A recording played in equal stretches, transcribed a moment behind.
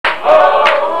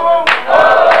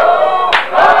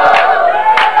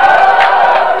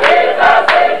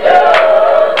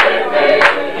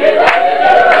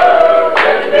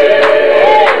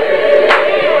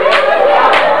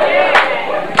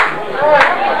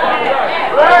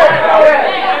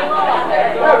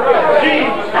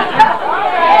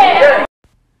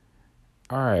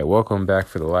welcome back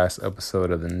for the last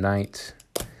episode of the night.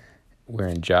 We're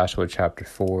in Joshua chapter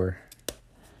 4.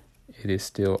 It is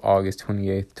still August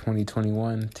 28th,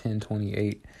 2021,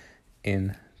 10:28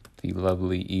 in the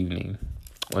lovely evening.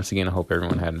 Once again, I hope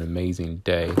everyone had an amazing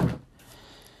day.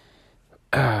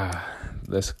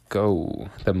 Let's go.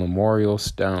 The memorial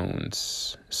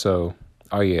stones. Just to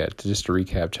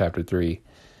recap chapter 3,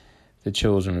 the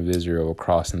children of Israel were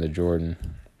crossing the Jordan,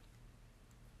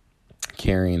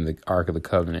 carrying the Ark of the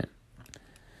Covenant.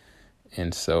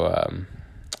 And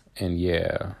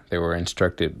they were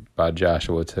instructed by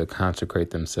Joshua to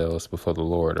consecrate themselves before the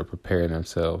Lord, or prepare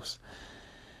themselves.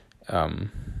 Yeah,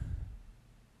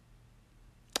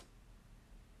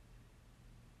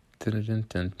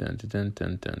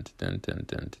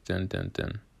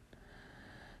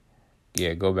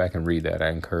 go back and read that. I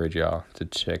encourage y'all to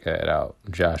check that out.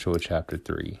 Joshua chapter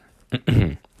 3.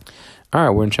 All right,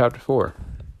 we're in chapter 4.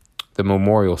 The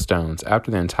memorial stones.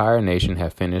 After the entire nation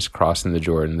had finished crossing the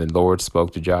Jordan, the Lord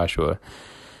spoke to Joshua,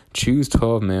 "Choose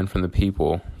 12 men from the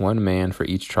people, 1 man for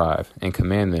each tribe, and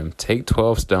command them, take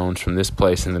 12 stones from this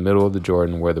place in the middle of the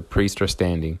Jordan where the priests are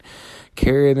standing.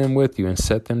 Carry them with you and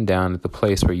set them down at the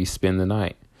place where you spend the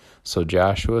night." So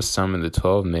Joshua summoned the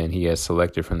 12 men he had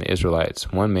selected from the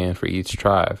Israelites, 1 man for each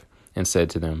tribe, and said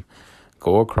to them,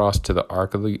 "Go across to the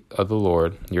ark of the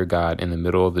Lord your God in the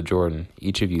middle of the Jordan.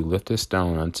 Each of you lift a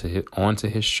stone onto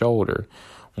his shoulder,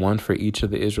 1 for each of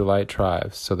the Israelite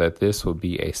tribes, so that this will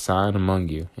be a sign among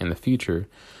you. In the future,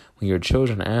 when your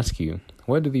children ask you,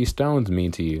 'What do these stones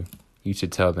mean to you?' you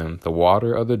should tell them, 'The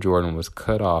water of the Jordan was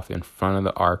cut off in front of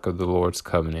the ark of the Lord's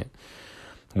covenant.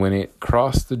 When it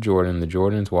crossed the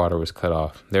Jordan's water was cut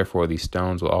off. Therefore, these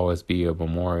stones will always be a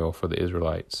memorial for the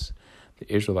Israelites."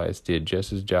 The Israelites did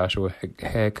just as Joshua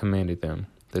had commanded them.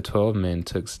 The 12 men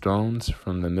took stones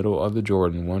from the middle of the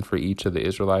Jordan, 1 for each of the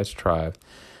Israelites' tribe,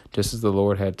 just as the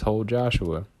Lord had told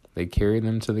Joshua. They carried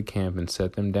them to the camp and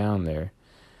set them down there.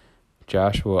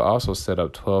 Joshua also set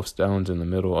up 12 stones in the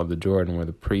middle of the Jordan where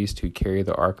the priests who carried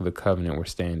the Ark of the Covenant were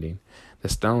standing. The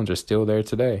stones are still there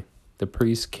today. The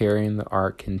priests carrying the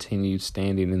ark continued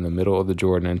standing in the middle of the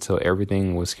Jordan until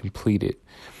everything was completed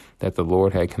that the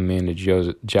Lord had commanded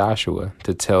Joshua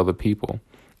to tell the people.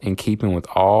 In keeping with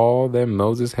all that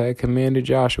Moses had commanded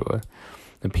Joshua,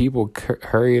 the people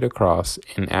hurried across,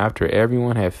 and after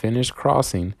everyone had finished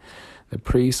crossing, the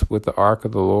priests with the ark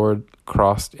of the Lord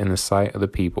crossed in the sight of the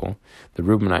people. The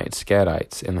Reubenites,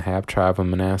 Gadites, and the half-tribe of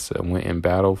Manasseh went in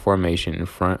battle formation in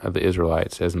front of the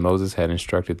Israelites, as Moses had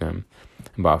instructed them.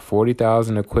 About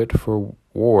 40,000 equipped for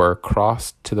war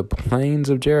crossed to the plains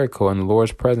of Jericho in the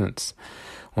Lord's presence.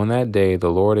 On that day,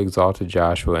 the Lord exalted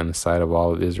Joshua in the sight of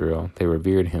all of Israel. They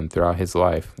revered him throughout his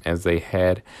life, as they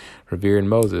had revered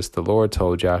Moses. The Lord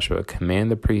told Joshua,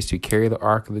 "Command the priests who carry the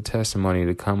ark of the testimony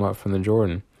to come up from the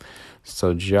Jordan."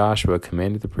 So Joshua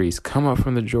commanded the priests, "Come up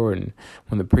from the Jordan."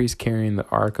 When the priests carrying the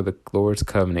ark of the Lord's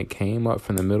covenant came up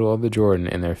from the middle of the Jordan,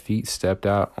 and their feet stepped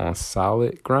out on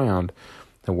solid ground,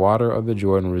 the water of the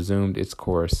Jordan resumed its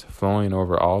course, flowing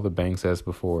over all the banks as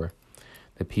before.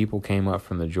 The people came up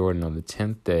from the Jordan on the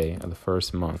 10th day of the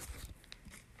first month.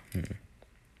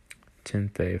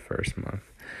 10th day of first month.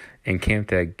 And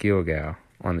camped at Gilgal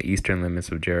on the eastern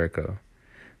limits of Jericho.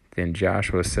 Then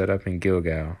Joshua set up in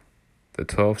Gilgal the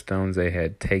 12 stones they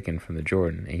had taken from the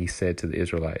Jordan, and he said to the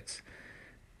Israelites,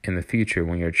 "In the future,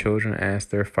 when your children ask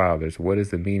their fathers, 'What is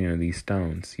the meaning of these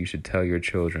stones?' you should tell your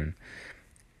children,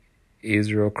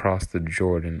 'Israel crossed the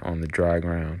Jordan on the dry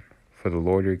ground. For the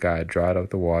Lord your God dried up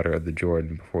the water of the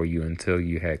Jordan before you until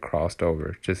you had crossed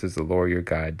over, just as the Lord your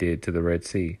God did to the Red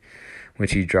Sea,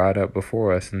 which he dried up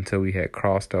before us until we had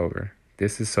crossed over.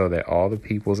 This is so that all the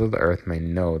peoples of the earth may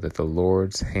know that the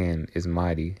Lord's hand is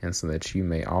mighty, and so that you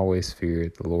may always fear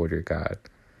the Lord your God."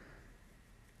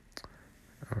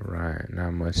 All right,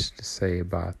 not much to say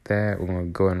about that. We're going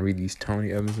to go and read these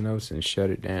Tony Evans notes and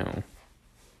shut it down.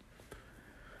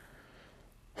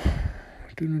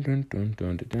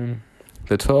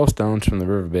 The 12 stones from the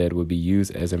riverbed would be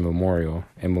used as a memorial.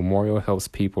 A memorial helps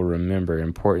people remember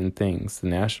important things. The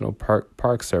National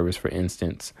Park Service, for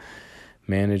instance,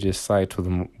 manages sites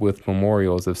with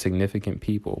memorials of significant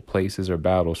people, places, or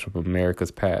battles from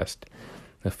America's past.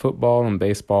 The Football and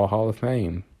Baseball Hall of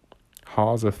Fame.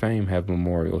 Halls of Fame have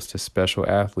memorials to special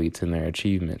athletes and their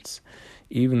achievements.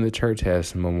 Even the church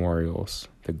has memorials.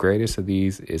 The greatest of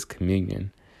these is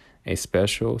communion, a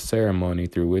special ceremony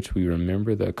through which we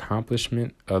remember the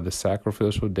accomplishment of the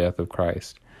sacrificial death of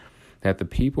Christ. That the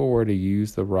people were to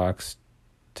use the rocks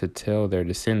to tell their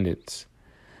descendants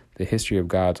the history of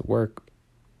God's work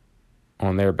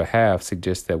on their behalf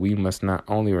suggests that we must not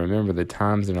only remember the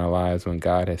times in our lives when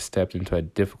God has stepped into a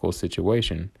difficult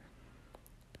situation,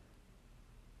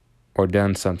 or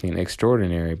done something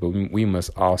extraordinary, but we must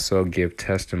also give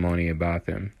testimony about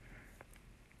them.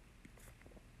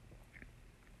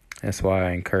 That's why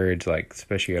I encourage,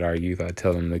 especially at our youth, I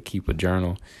tell them to keep a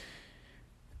journal.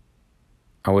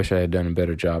 I wish I had done a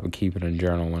better job of keeping a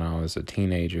journal when I was a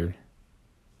teenager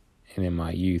and in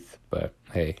my youth, but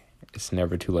hey, it's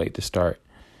never too late to start.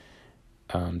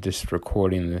 Just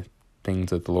recording the things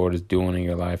that the Lord is doing in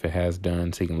your life, it has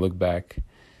done, so you can look back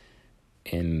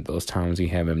in those times you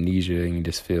have amnesia and you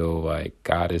just feel like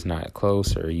God is not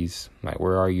close, or he's like,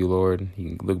 where are you, Lord?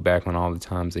 You can look back on all the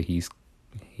times that he's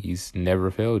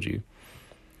never failed you.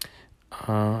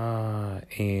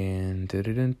 And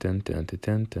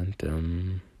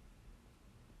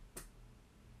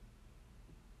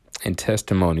and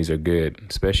testimonies are good,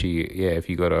 especially if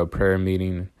you go to a prayer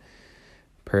meeting.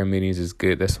 Prayer meetings is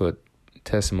good. That's what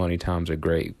testimony times are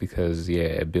great, because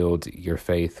it builds your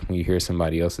faith when you hear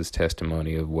somebody else's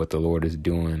testimony of what the Lord is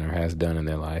doing or has done in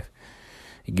their life.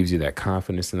 It gives you that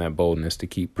confidence and that boldness to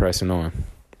keep pressing on,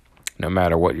 no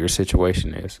matter what your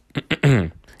situation is.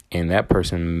 And that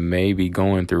person may be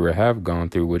going through or have gone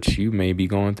through what you may be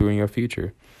going through in your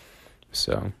future.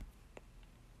 So,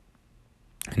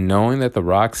 knowing that the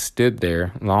rocks stood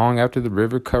there long after the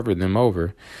river covered them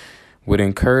over would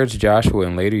encourage Joshua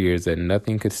in later years that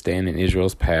nothing could stand in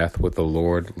Israel's path with the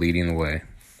Lord leading the way.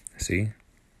 See?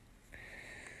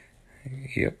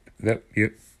 Yep.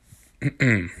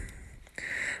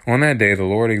 On that day, the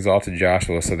Lord exalted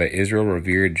Joshua so that Israel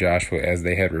revered Joshua as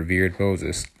they had revered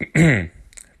Moses,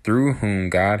 through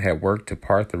whom God had worked to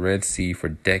part the Red Sea for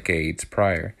decades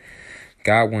prior.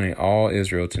 God wanted all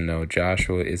Israel to know,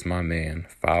 Joshua is my man,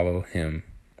 follow him.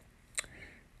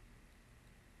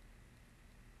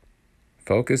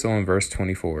 Focus on verse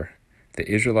 24.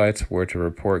 The Israelites were to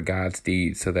report God's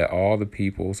deeds so that all the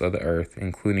peoples of the earth,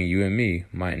 including you and me,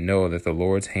 might know that the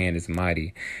Lord's hand is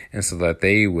mighty, and so that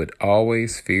they would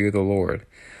always fear the Lord.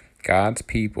 God's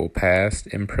people, past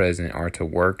and present, are to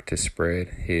work to spread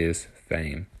his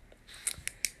fame.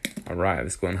 All right,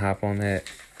 let's go and hop on that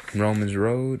Romans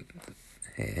road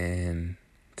and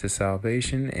to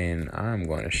salvation, and I'm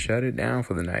going to shut it down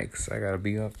for the night because I got to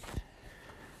be up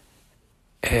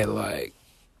at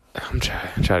I'm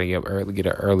trying to get up early, get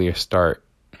an earlier start,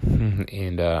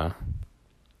 and got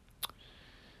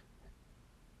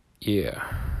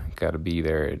to be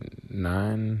there at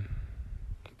 9,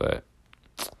 but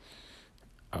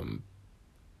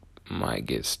might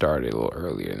get started a little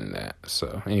earlier than that.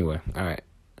 So anyway, all right.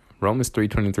 Romans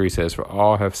 3:23 says, "For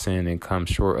all have sinned and come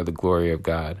short of the glory of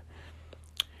God."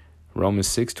 Romans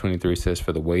 6:23 says,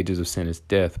 "For the wages of sin is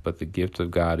death, but the gift of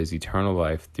God is eternal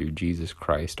life through Jesus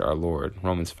Christ our Lord."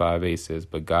 Romans 5:8 says,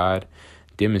 "But God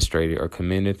demonstrated or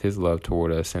commendeth his love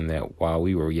toward us, in that while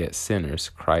we were yet sinners,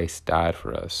 Christ died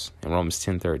for us." And Romans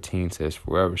 10:13 says,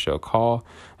 "For whoever shall call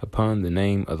upon the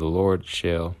name of the Lord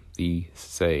shall be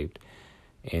saved."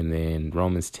 And then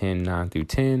Romans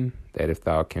 10:9-10, that if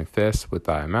thou confess with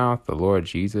thy mouth the Lord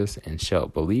Jesus, and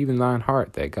shalt believe in thine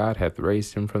heart that God hath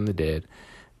raised him from the dead,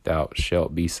 thou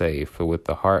shalt be saved. For with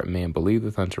the heart man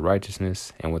believeth unto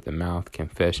righteousness, and with the mouth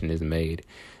confession is made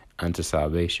unto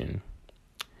salvation.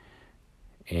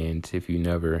 And if you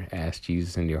never ask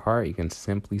Jesus in your heart, you can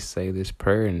simply say this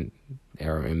prayer and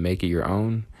make it your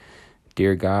own.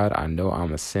 Dear God, I know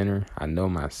I'm a sinner. I know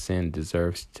my sin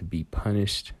deserves to be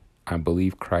punished. I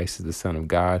believe Christ is the Son of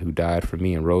God who died for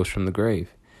me and rose from the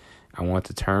grave. I want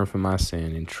to turn from my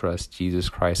sin and trust Jesus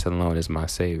Christ alone as my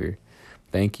Savior.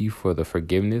 Thank you for the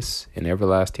forgiveness and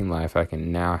everlasting life I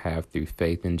can now have through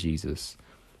faith in Jesus.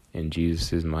 In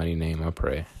Jesus' mighty name I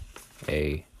pray.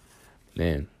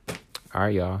 Amen. All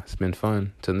right, y'all. It's been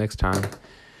fun. Till next time.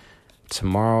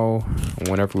 Tomorrow,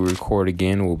 whenever we record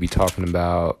again, we'll be talking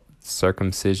about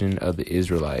circumcision of the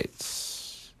Israelites,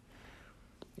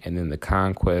 and then the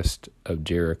conquest of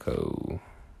Jericho.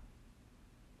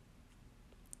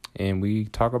 And we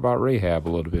talk about Rahab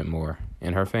a little bit more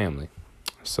and her family.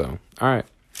 So, all right.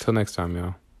 Till next time,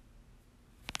 y'all.